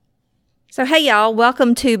So, hey, y'all,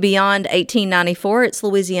 welcome to Beyond 1894. It's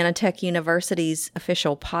Louisiana Tech University's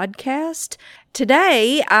official podcast.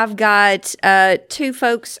 Today, I've got two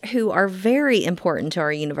folks who are very important to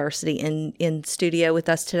our university in studio with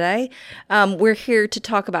us today. We're here to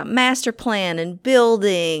talk about master plan and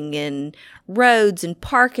building and roads and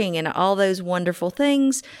parking and all those wonderful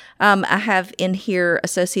things. I have in here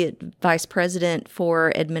Associate Vice President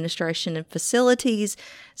for Administration and Facilities,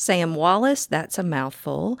 Sam Wallace. That's a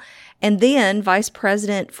mouthful. And then Vice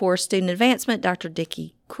President for Student Advancement, Dr.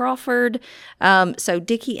 Dickie Crawford. So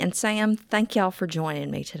Dickie and Sam, thank y'all for joining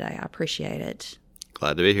me today. I appreciate it.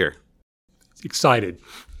 Glad to be here. Excited.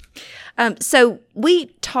 So we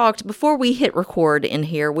talked, before we hit record in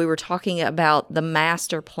here, we were talking about the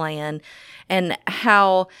master plan and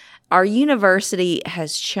how our university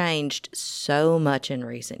has changed so much in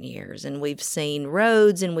recent years. And we've seen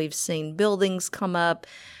roads and we've seen buildings come up.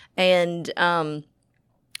 And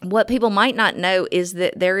what people might not know is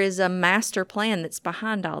that there is a master plan that's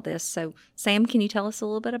behind all this. So, Sam, can you tell us a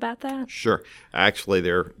little bit about that? Sure. Actually,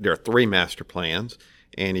 there are three master plans.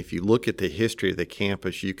 And if you look at the history of the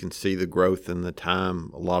campus, you can see the growth in the time.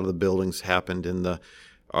 A lot of the buildings happened in the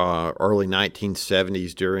early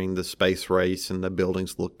 1970s during the space race, and the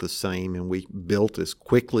buildings looked the same. And we built as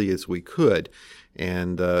quickly as we could.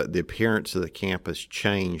 And the appearance of the campus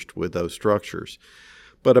changed with those structures.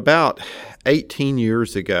 But about 18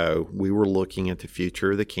 years ago, we were looking at the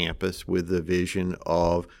future of the campus with the vision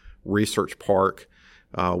of Research Park,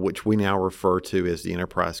 which we now refer to as the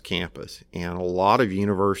Enterprise Campus. And a lot of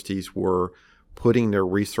universities were putting their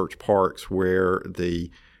research parks where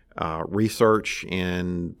the research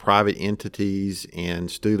and private entities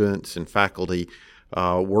and students and faculty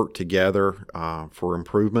work together for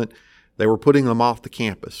improvement. They were putting them off the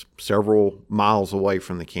campus, several miles away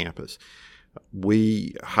from the campus.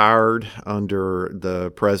 We hired under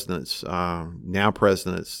the president's, now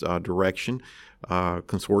president's direction, a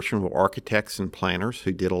consortium of architects and planners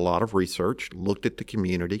who did a lot of research, looked at the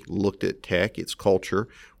community, looked at tech, its culture,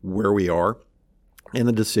 where we are, and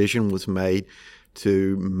the decision was made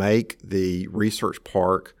to make the research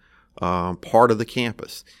park part of the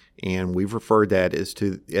campus. And we've referred that as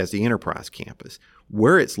the Enterprise Campus.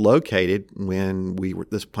 Where it's located when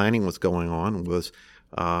this planning was going on was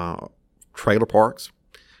trailer parks,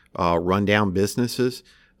 rundown businesses,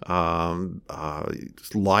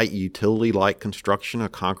 light utility-like construction, a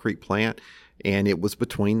concrete plant, and it was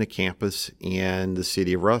between the campus and the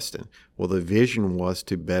city of Ruston. Well, the vision was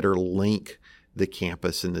to better link the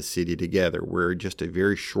campus and the city together. We're just a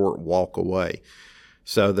very short walk away.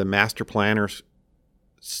 So the master planners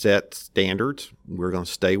set standards. We're going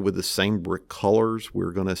to stay with the same brick colors.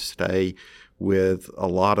 We're going to stay with a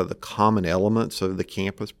lot of the common elements of the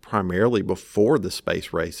campus, primarily before the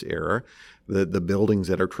space race era, the buildings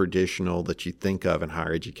that are traditional that you think of in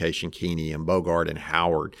higher education, Keeney and Bogart and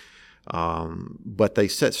Howard. But they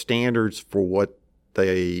set standards for what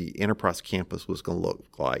the Enterprise Campus was going to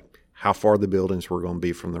look like, how far the buildings were going to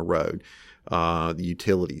be from the road, the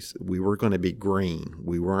utilities. We were going to be green.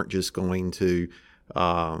 We weren't just going to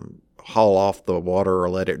haul off the water or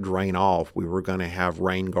let it drain off. We were going to have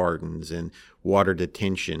rain gardens and water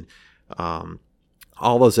detention.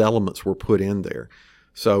 All those elements were put in there.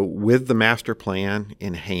 So with the master plan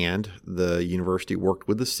in hand, the university worked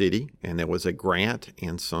with the city, and there was a grant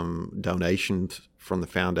and some donations from the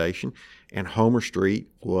foundation, and Homer Street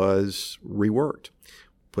was reworked.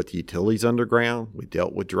 Put the utilities underground. We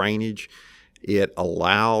dealt with drainage. It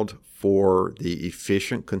allowed for the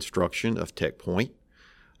efficient construction of Tech Point,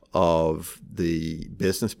 of the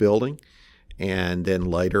business building, and then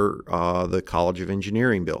later the College of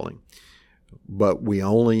Engineering building. But we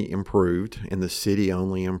only improved, and the city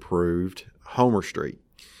only improved, Homer Street.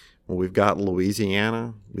 Well, we've got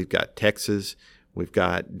Louisiana, we've got Texas, we've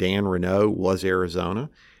got Dan Renault was Arizona,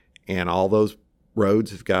 and all those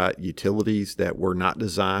roads have got utilities that were not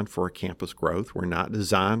designed for a campus growth, were not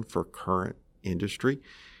designed for current industry,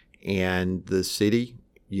 and the city,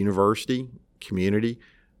 university, community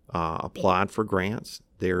applied for grants.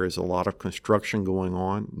 There is a lot of construction going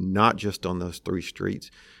on, not just on those three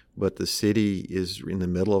streets, but the city is in the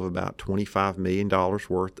middle of about $25 million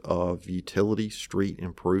worth of utility street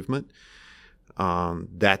improvement.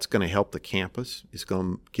 That's going to help the campus. It's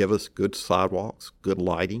going to give us good sidewalks, good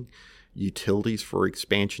lighting, utilities for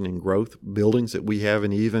expansion and growth, buildings that we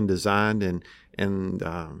haven't even designed and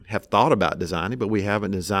have thought about designing, but we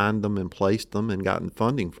haven't designed them and placed them and gotten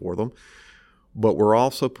funding for them. But we're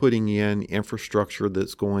also putting in infrastructure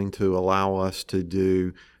that's going to allow us to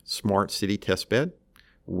do smart city testbed,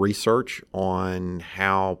 research on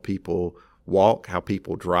how people walk, how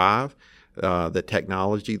people drive. the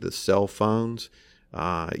technology, the cell phones,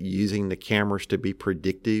 using the cameras to be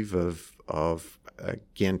predictive of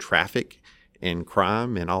again, traffic and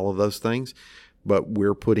crime and all of those things. But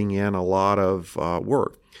we're putting in a lot of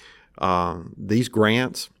work. These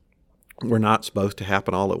grants were not supposed to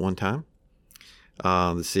happen all at one time.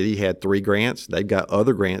 The city had 3 grants. They've got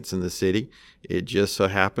other grants in the city. It just so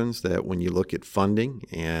happens that when you look at funding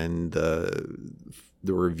and the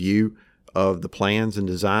review of the plans and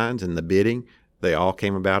designs and the bidding, they all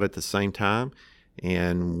came about at the same time.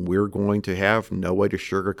 And we're going to have, no way to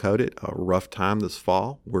sugarcoat it, a rough time this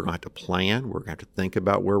fall. We're going to have to plan. We're going to have to think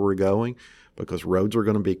about where we're going because roads are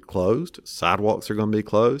going to be closed. Sidewalks are going to be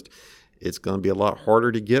closed. It's going to be a lot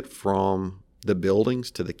harder to get from the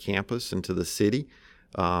buildings to the campus and to the city.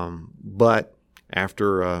 But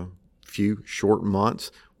after a few short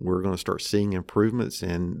months, we're going to start seeing improvements,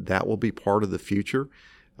 and that will be part of the future.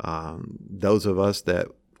 Those of us that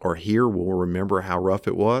are here will remember how rough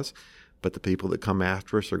it was, but the people that come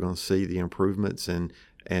after us are going to see the improvements and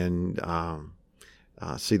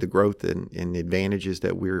see the growth and advantages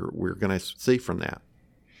that we're going to see from that.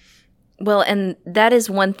 Well, and that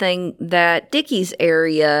is one thing that Dickey's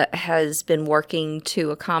area has been working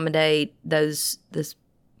to accommodate the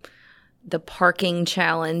parking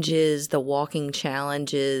challenges, the walking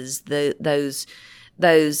challenges, those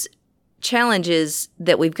challenges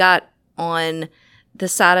that we've got on the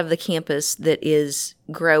side of the campus that is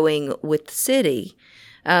growing with the city.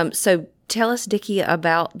 So tell us, Dickey,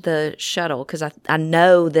 about the shuttle, because I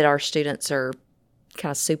know that our students are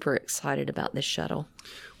kind of super excited about this shuttle.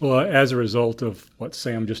 Well, as a result of what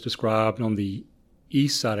Sam just described on the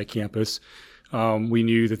east side of campus, we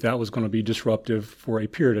knew that was going to be disruptive for a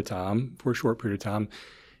short period of time.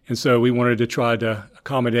 And so we wanted to try to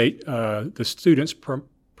accommodate the students,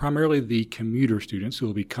 primarily the commuter students who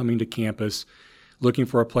will be coming to campus looking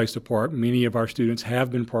for a place to park. Many of our students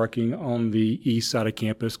have been parking on the east side of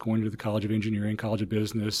campus, going to the College of Engineering, College of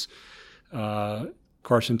Business,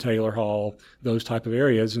 Carson Taylor Hall, those type of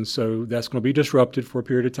areas. And so that's going to be disrupted for a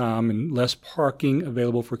period of time and less parking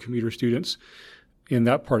available for commuter students in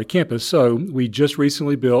that part of campus. So we just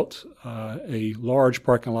recently built a large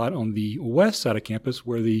parking lot on the west side of campus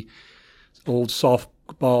where the old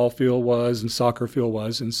softball field was and soccer field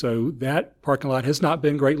was. And so that parking lot has not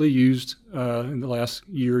been greatly used in the last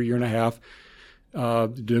year and a half.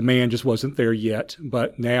 The demand just wasn't there yet,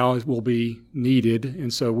 but now it will be needed.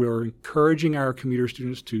 And so we're encouraging our commuter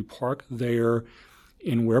students to park there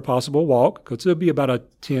and where possible walk, because it'll be about a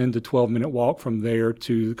 10 to 12 minute walk from there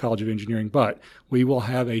to the College of Engineering. But we will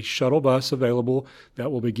have a shuttle bus available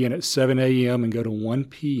that will begin at 7 a.m. and go to 1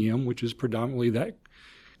 p.m., which is predominantly that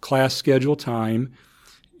class schedule time,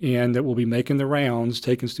 and that will be making the rounds,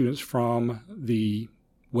 taking students from the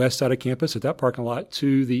west side of campus at that parking lot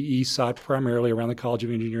to the east side, primarily around the College of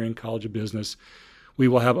Engineering, College of Business. We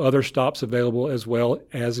will have other stops available as well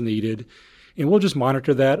as needed. And we'll just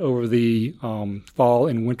monitor that over the fall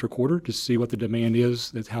and winter quarter to see what the demand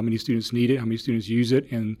is, that's how many students need it, how many students use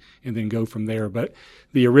it, and then go from there. But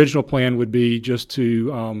the original plan would be just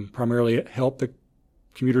to primarily help the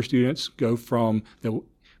commuter students go from the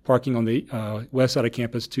parking on the west side of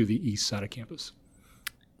campus to the east side of campus.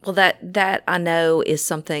 Well, that I know is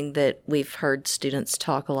something that we've heard students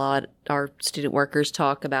talk a lot. Our student workers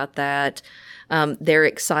talk about that. They're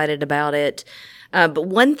excited about it. But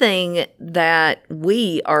one thing that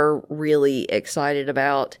we are really excited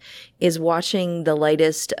about is watching the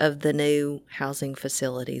latest of the new housing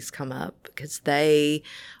facilities come up, because they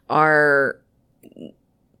are,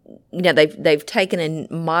 they've taken and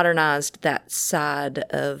modernized that side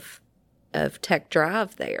of Tech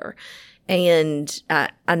Drive there. And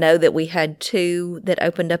I know that we had 2 that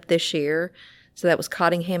opened up this year. So that was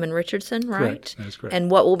Cottingham and Richardson, right? Correct. That is correct.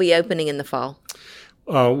 And what will be opening in the fall?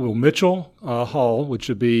 Mitchell Hall, which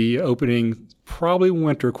will be opening probably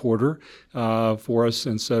winter quarter for us.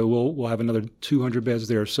 And so we'll have another 200 beds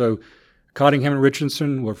there. So Cottingham and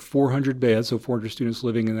Richardson were 400 beds, so 400 students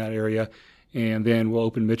living in that area. And then we'll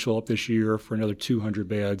open Mitchell up this year for another 200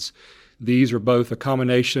 beds. These are both a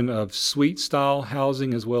combination of suite-style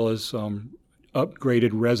housing as well as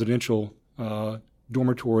upgraded residential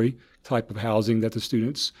dormitory type of housing that the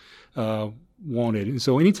students wanted. And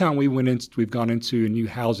so anytime we've gone into a new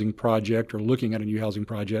housing project or looking at a new housing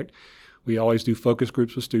project, we always do focus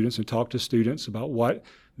groups with students and talk to students about what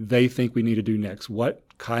they think we need to do next, what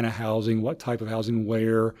kind of housing, what type of housing,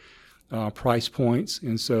 where, price points.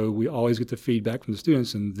 And so we always get the feedback from the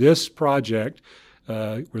students. And this project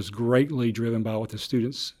was greatly driven by what the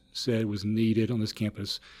students said was needed on this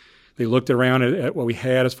campus. They looked around at what we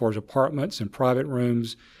had as far as apartments and private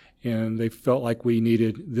rooms, and they felt like we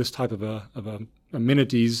needed this type of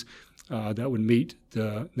amenities that would meet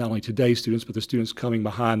not only today's students, but the students coming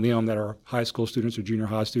behind them that are high school students or junior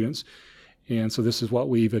high students. And so this is what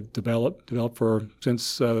we've developed for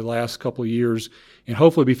since the last couple of years, and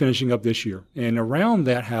hopefully be finishing up this year. And around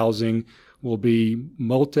that housing will be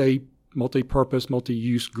multi-purpose,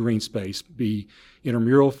 multi-use green space, be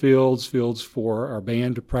intramural fields for our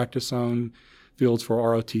band to practice on, fields for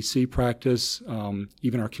ROTC practice.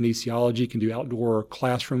 Even our kinesiology can do outdoor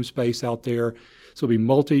classroom space out there. So it'll be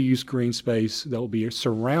multi-use green space that will be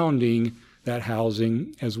surrounding that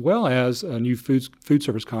housing, as well as a new food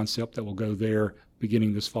service concept that will go there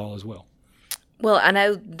beginning this fall as well. Well, I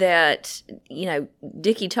know that,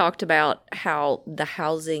 Dickie talked about how the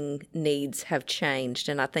housing needs have changed,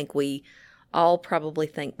 and I think we all probably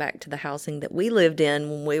think back to the housing that we lived in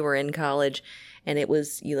when we were in college, and it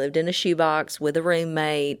was, you lived in a shoebox with a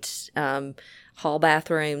roommate, hall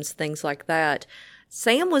bathrooms, things like that.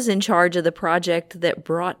 Sam was in charge of the project that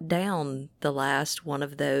brought down the last one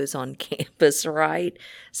of those on campus, right?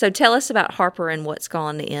 So tell us about Harper and what's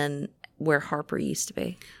gone in where Harper used to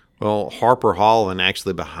be. Well, Harper Hall, and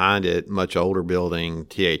actually behind it, much older building,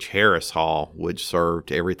 T.H. Harris Hall, which served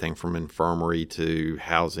everything from infirmary to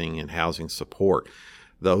housing and housing support.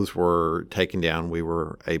 Those were taken down. We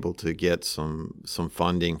were able to get some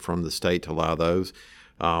funding from the state to allow those.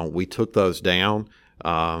 We took those down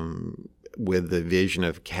with the vision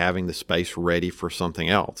of having the space ready for something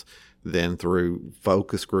else. Then through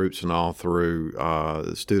focus groups and all through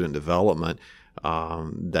student development,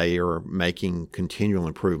 they are making continual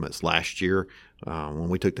improvements. Last year, when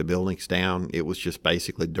we took the buildings down, it was just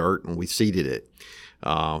basically dirt, and we seeded it.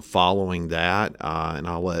 Following that, and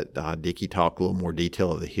I'll let Dickie talk a little more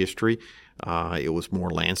detail of the history, it was more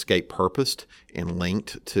landscape purposed and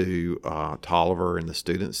linked to Tolliver and the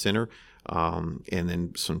Student Center, and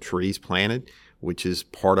then some trees planted, which is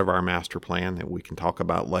part of our master plan that we can talk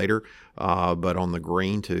about later, but on the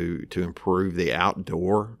green to improve the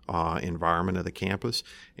outdoor environment of the campus.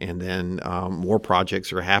 And then more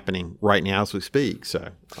projects are happening right now as we speak.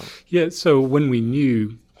 So when we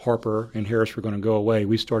knew Harper and Harris were going to go away,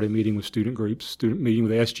 we started meeting with student groups, meeting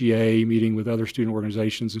with the SGA, meeting with other student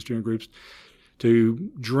organizations and student groups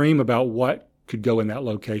to dream about what could go in that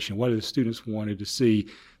location, what the students wanted to see.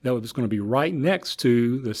 That was going to be right next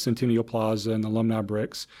to the Centennial Plaza and the Alumni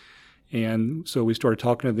Bricks. And so we started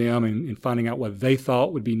talking to them and finding out what they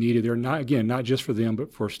thought would be needed there, not just for them,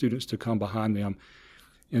 but for students to come behind them.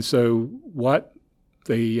 And so what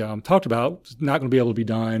they talked about was not going to be able to be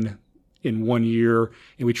done in 1 year.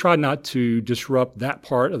 And we tried not to disrupt that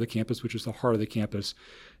part of the campus, which is the heart of the campus,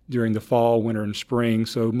 during the fall, winter, and spring.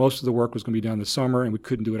 So most of the work was going to be done this summer, and we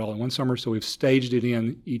couldn't do it all in one summer. So we've staged it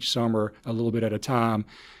in each summer a little bit at a time.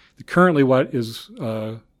 Currently, what is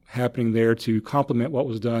happening there to complement what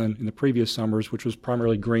was done in the previous summers, which was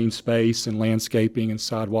primarily green space and landscaping and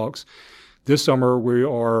sidewalks. This summer, we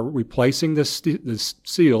are replacing the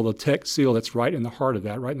seal, the tech seal that's right in the heart of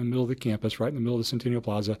that, right in the middle of the campus, right in the middle of the Centennial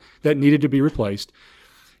Plaza, that needed to be replaced.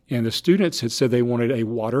 And the students had said they wanted a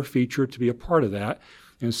water feature to be a part of that.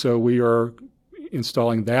 And so we are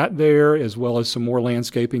installing that there, as well as some more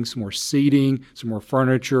landscaping, some more seating, some more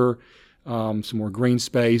furniture, some more green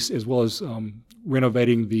space, as well as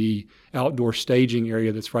renovating the outdoor staging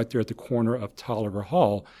area that's right there at the corner of Tolliver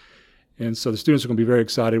Hall. And so the students are going to be very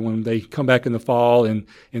excited when they come back in the fall and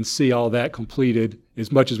see all that completed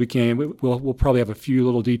as much as we can. We'll probably have a few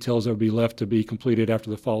little details that will be left to be completed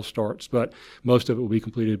after the fall starts, but most of it will be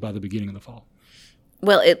completed by the beginning of the fall.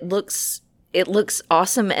 Well, it looks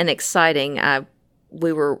awesome and exciting.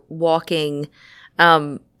 We were walking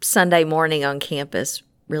Sunday morning on campus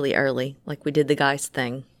really early, like we did the guys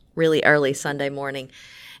thing, really early Sunday morning.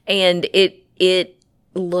 And it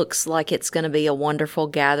looks like it's going to be a wonderful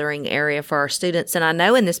gathering area for our students. And I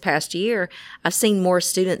know in this past year, I've seen more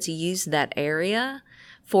students use that area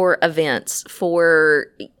for events, for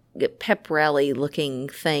pep rally looking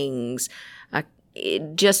things.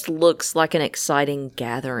 It just looks like an exciting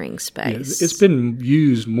gathering space. Yeah, it's been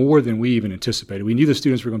used more than we even anticipated. We knew the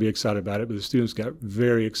students were going to be excited about it, but the students got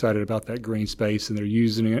very excited about that green space, and they're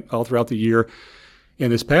using it all throughout the year.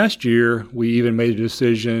 And this past year, we even made a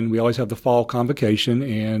decision. We always have the fall convocation,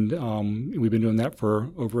 and we've been doing that for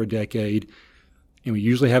over a decade. And we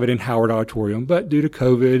usually have it in Howard Auditorium, but due to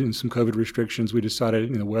COVID and some COVID restrictions, we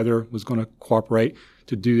decided the weather was going to cooperate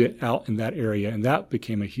to do it out in that area, and that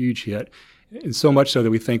became a huge hit. And so much so that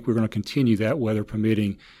we think we're going to continue that, weather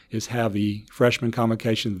permitting, is have the freshman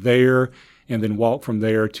convocation there and then walk from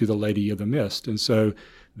there to the Lady of the Mist. And so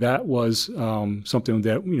that was something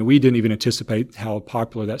that we didn't even anticipate how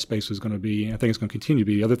popular that space was going to be. And I think it's going to continue to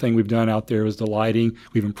be. The other thing we've done out there is the lighting.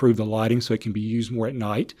 We've improved the lighting so it can be used more at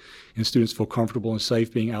night, and students feel comfortable and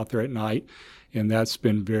safe being out there at night, and that's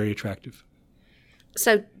been very attractive.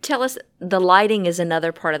 So tell us, the lighting is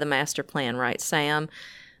another part of the master plan, right, Sam?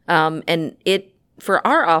 And for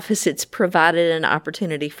our office, it's provided an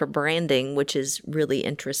opportunity for branding, which is really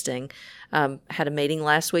interesting. Had a meeting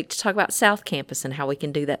last week to talk about South Campus and how we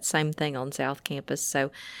can do that same thing on South Campus.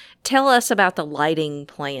 So tell us about the lighting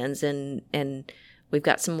plans, and we've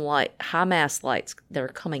got some high mast lights that are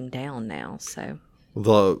coming down now. So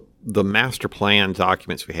the master plan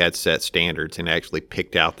documents, we had set standards and actually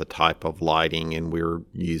picked out the type of lighting, and we were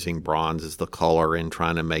using bronze as the color and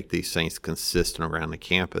trying to make these things consistent around the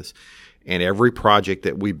campus. And every project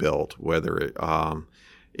that we built, whether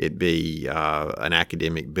it be an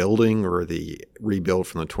academic building or the rebuild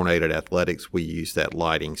from the Tornado Athletics, we used that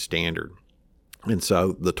lighting standard. And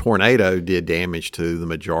so the tornado did damage to the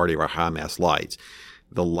majority of our high mast lights.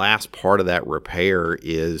 The last part of that repair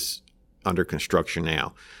is under construction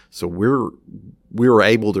now. So we were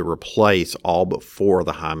able to replace all but 4 of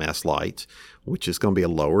the high mast lights, which is going to be a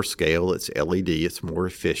lower scale. It's LED. It's more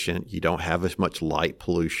efficient. You don't have as much light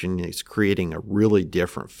pollution. It's creating a really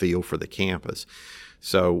different feel for the campus.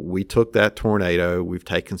 So we took that tornado. We've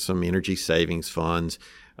taken some energy savings funds,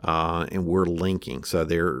 and we're linking. So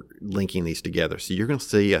they're linking these together. So you're going to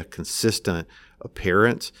see a consistent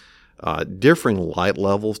appearance, differing light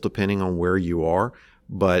levels depending on where you are,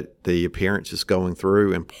 but the appearance is going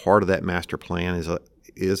through. And part of that master plan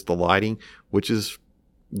is the lighting, which is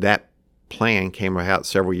that plan came out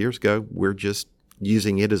several years ago. We're just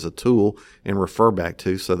using it as a tool and refer back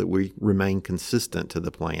to so that we remain consistent to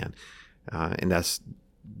the plan. And that's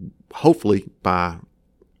hopefully by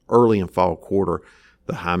early and fall quarter,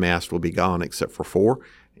 the high mast will be gone except for 4,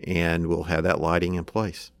 and we'll have that lighting in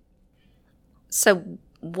place. So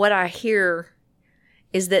what I hear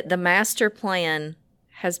is that the master plan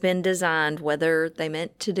has been designed, whether they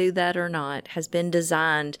meant to do that or not, has been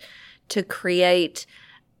designed to create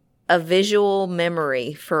a visual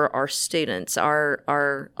memory for our students, our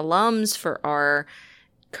alums, for our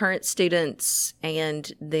current students,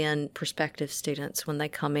 and then prospective students when they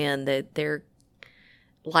come in, that their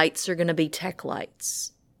lights are going to be tech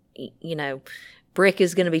lights. Brick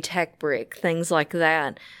is going to be tech brick, things like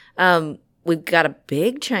that. We've got a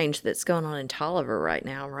big change that's going on in Tolliver right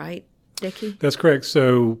now, right, Dickie? That's correct.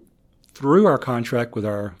 So through our contract with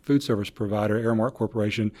our food service provider, Aramark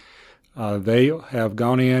Corporation, they have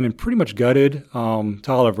gone in and pretty much gutted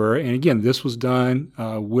Tolliver. And again, this was done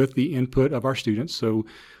with the input of our students. So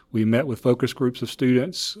we met with focus groups of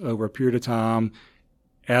students over a period of time,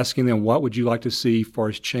 asking them, what would you like to see for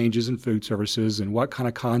as changes in food services, and what kind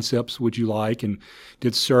of concepts would you like, and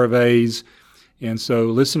did surveys. And so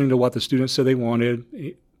listening to what the students said they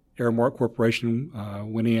wanted, Aramark Corporation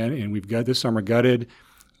went in, and we've got this summer gutted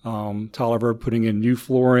Tolliver, putting in new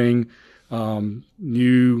flooring,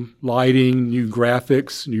 new lighting, new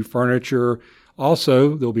graphics, new furniture.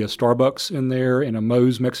 Also, there'll be a Starbucks in there and a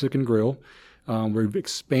Moe's Mexican Grill. We've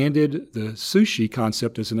expanded the sushi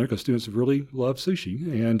concept that's in there because students really love sushi.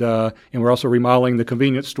 And we're also remodeling the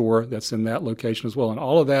convenience store that's in that location as well. And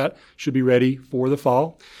all of that should be ready for the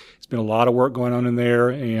fall. It's been a lot of work going on in there.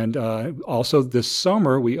 And also this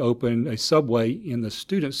summer, we opened a Subway in the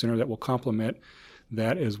Student Center that will complement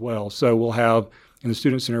that as well. So we'll have, in the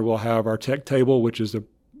Student Center, we'll have our tech table, which is the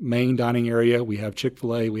main dining area. We have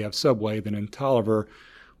Chick-fil-A, we have Subway. Then in Tolliver,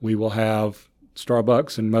 we will have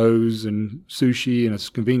Starbucks and Moe's and sushi and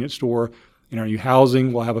a convenience store. In our new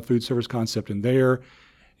housing, we'll have a food service concept in there.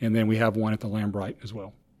 And then we have one at the Lambright as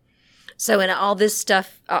well. So in all this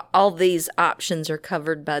stuff, all these options are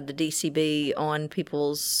covered by the DCB on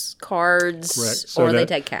people's cards. Correct. So or they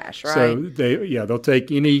take cash, right? So they'll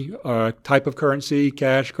take any type of currency,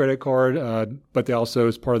 cash, credit card, but they also,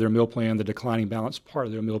 as part of their meal plan, the declining balance part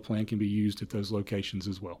of their meal plan can be used at those locations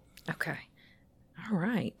as well. Okay. All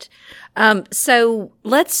right. So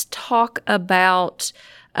let's talk about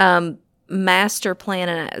master plan.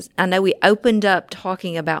 And I know we opened up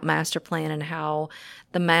talking about master plan and how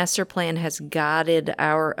the master plan has guided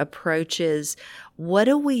our approaches. What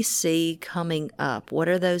do we see coming up? What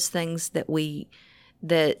are those things that we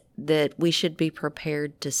should be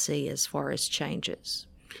prepared to see as far as changes?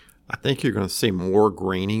 I think you're going to see more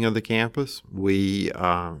greening of the campus. We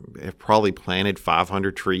have probably planted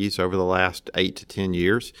 500 trees over the last 8 to 10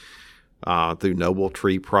 years through Noble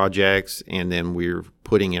Tree projects, and then we're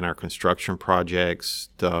putting in our construction projects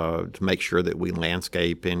to make sure that we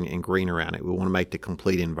landscape and green around it. We want to make the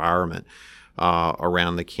complete environment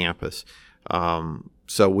around the campus.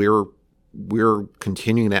 So we're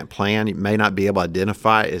continuing that plan. You may not be able to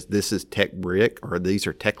identify as this is tech brick or these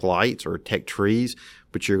are tech lights or tech trees,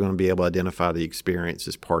 but you're going to be able to identify the experience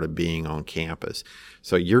as part of being on campus.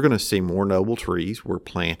 So you're going to see more noble trees. We're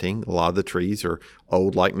planting. A lot of the trees are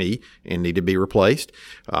old like me and need to be replaced.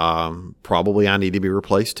 Probably I need to be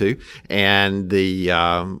replaced too. And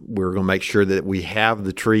we're going to make sure that we have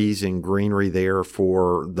the trees and greenery there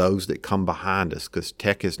for those that come behind us, because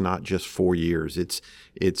tech is not just 4 years.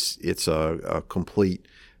 It's a complete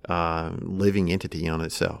living entity on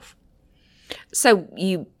itself. So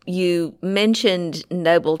you mentioned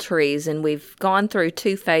noble trees, and we've gone through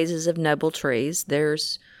 2 phases of noble trees.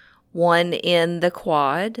 There's one in the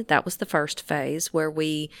quad. That was the first phase, where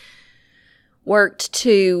we worked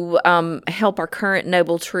to help our current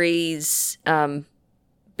noble trees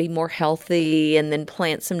be more healthy, and then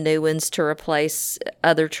plant some new ones to replace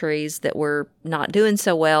other trees that were not doing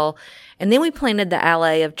so well. And then we planted the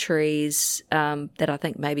alley of trees that I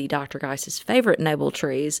think maybe Dr. Geiss's favorite noble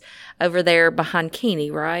trees over there behind Keeney,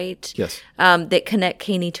 right? Yes. That connect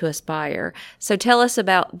Keeney to Aspire. So tell us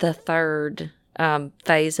about the third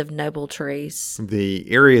phase of noble trees. The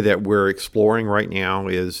area that we're exploring right now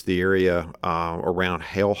is the area around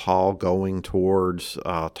Hale Hall going towards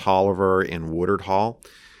Tolliver and Woodard Hall.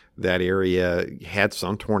 That area had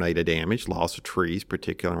some tornado damage, loss of trees,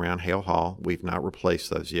 particularly around Hale Hall. We've not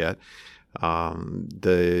replaced those yet.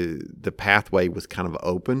 The pathway was kind of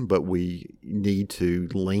open, but we need to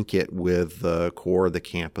link it with the core of the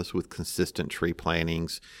campus with consistent tree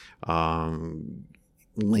plantings,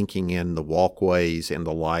 linking in the walkways and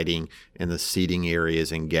the lighting and the seating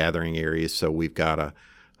areas and gathering areas. So we've got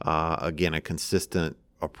again, a consistent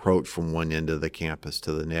approach from one end of the campus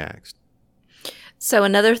to the next. So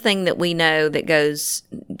another thing that we know that goes,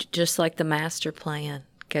 just like the master plan,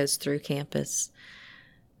 goes through campus,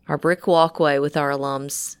 our brick walkway with our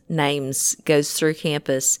alums' names goes through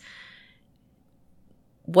campus.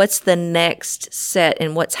 What's the next set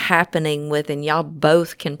and what's happening with, and y'all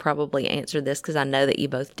both can probably answer this because I know that you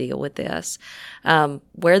both deal with this,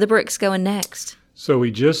 where are the bricks going next? So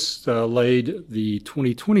we just laid the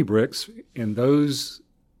 2020 bricks, and those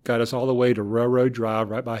got us all the way to Railroad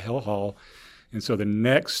Drive right by Hale Hall. And so the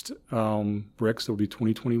next bricks, that will be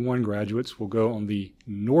 2021 graduates, will go on the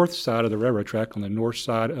north side of the railroad track, on the north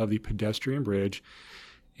side of the pedestrian bridge.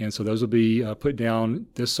 And so those will be put down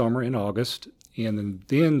this summer in August. And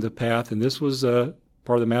then the path, and this was part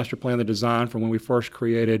of the master plan, the design from when we first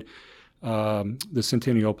created the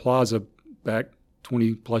Centennial Plaza back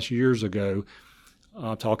 20 plus years ago,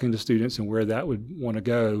 talking to students and where that would want to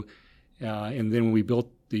go. And then when we built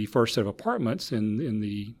the first set of apartments in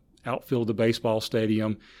the outfield of the baseball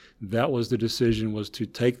stadium, that was the decision, was to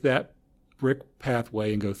take that brick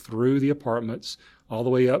pathway and go through the apartments all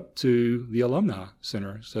the way up to the Alumni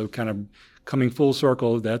Center. So kind of coming full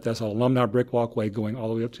circle, that's an alumni brick walkway going all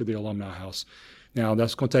the way up to the Alumni House. Now,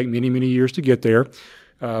 that's going to take many, many years to get there,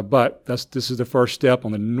 but this is the first step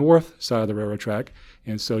on the north side of the railroad track.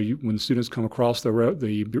 And so when students come across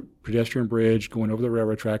the pedestrian bridge going over the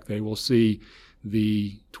railroad track, they will see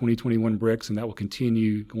the 2021 bricks, and that will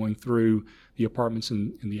continue going through the apartments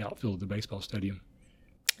in the outfield of the baseball stadium.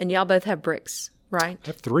 And y'all both have bricks, right? I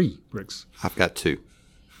have 3 bricks. I've got 2.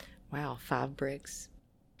 Wow, 5 bricks.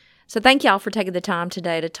 So thank y'all for taking the time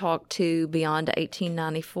today to talk to Beyond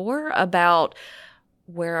 1894 about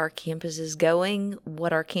where our campus is going,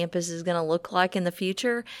 what our campus is going to look like in the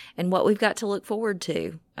future, and what we've got to look forward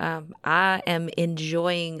to. I am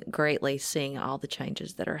enjoying greatly seeing all the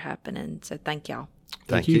changes that are happening. So thank y'all.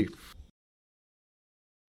 Thank you.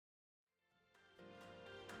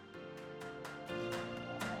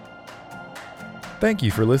 Thank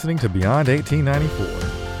you for listening to Beyond 1894.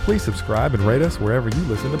 Please subscribe and rate us wherever you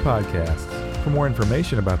listen to podcasts. For more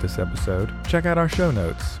information about this episode, check out our show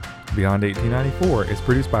notes. Beyond 1894 is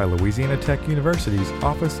produced by Louisiana Tech University's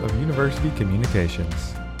Office of University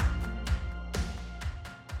Communications.